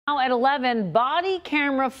Now at 11, body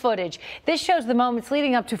camera footage. This shows the moments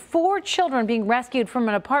leading up to 4 children being rescued from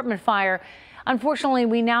an apartment fire. Unfortunately,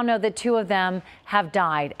 we now know that 2 of them have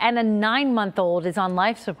died and a 9-month-old is on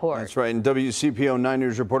life support. That's right. And WCPO 9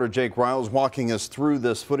 News reporter Jake Riles walking us through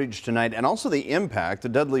this footage tonight and also the impact the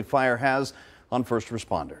deadly fire has on first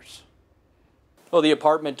responders. Well, the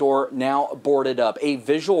apartment door now boarded up, a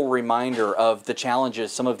visual reminder of the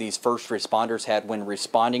challenges some of these first responders had when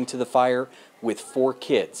responding to the fire with 4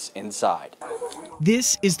 kids inside.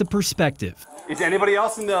 This is the perspective. Is anybody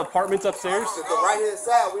else in the apartments upstairs? The right-hand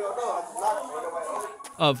side, we don't know.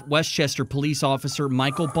 Of Westchester police officer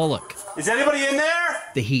Michael Bullock. Is anybody in there?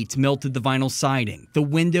 The heat melted the vinyl siding. The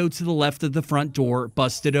window to the left of the front door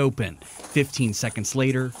busted open. 15 seconds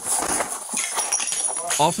later,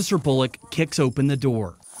 Officer Bullock kicks open the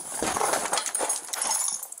door.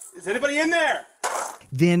 Is anybody in there?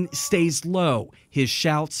 Then stays low. His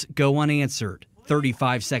shouts go unanswered.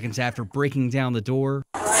 35 seconds after breaking down the door,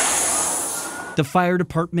 the fire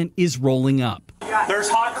department is rolling up. There's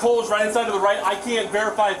hot coals right inside to the right. I can't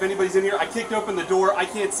verify if anybody's in here. I kicked open the door. I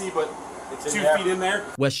can't see, but it's 2 feet in there.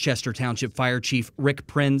 Westchester Township Fire Chief Rick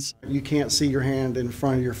Prinz. You can't see your hand in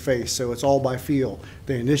front of your face, so it's all by feel.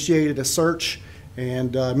 They initiated a search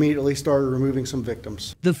and immediately started removing some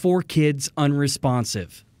victims. The 4 kids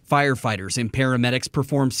unresponsive. Firefighters and paramedics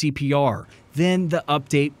performed CPR. Then the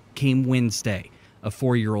update came Wednesday. A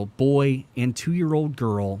 4-year-old boy and 2-year-old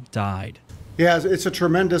girl died. Yeah, it's a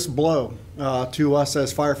tremendous blow to us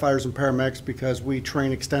as firefighters and paramedics because we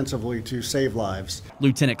train extensively to save lives.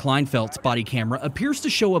 Lieutenant Kleinfeld's body camera appears to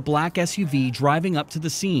show a black SUV driving up to the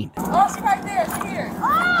scene. Oh, she's right there. She's here.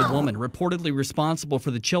 The woman reportedly responsible for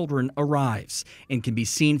the children arrives and can be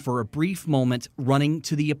seen for a brief moment running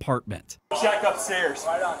to the apartment. Check upstairs.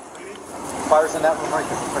 Fire's in that room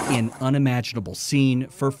right there. An unimaginable scene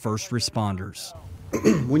for first responders.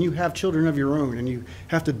 When you have children of your own and you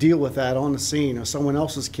have to deal with that on the scene of someone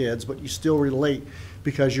else's kids, but you still relate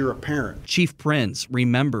because you're a parent. Chief Prinz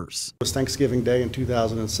remembers. It was Thanksgiving Day in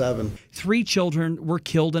 2007. 3 children were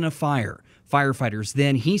killed in a fire. Firefighters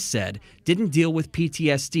then, he said, didn't deal with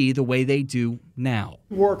PTSD the way they do now.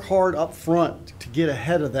 We work hard up front to get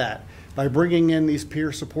ahead of that by bringing in these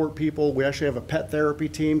peer support people. We actually have a pet therapy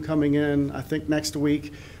team coming in, I think, next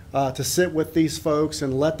week to sit with these folks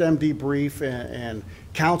and let them debrief and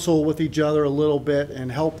counsel with each other a little bit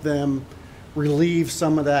and help them relieve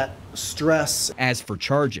some of that stress. As for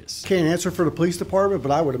charges, Can't answer for the police department,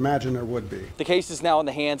 but I would imagine there would be. The case is now in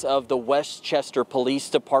the hands of the Westchester Police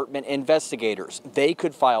Department investigators. They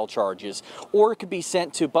could file charges, or it could be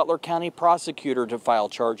sent to Butler County prosecutor to file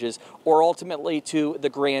charges, or ultimately to the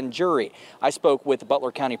grand jury. I spoke with the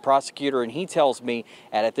Butler County prosecutor, and he tells me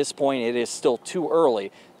at this point it is still too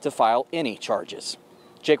early to file any charges.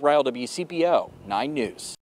 Jake Ryle, WCPO 9 News.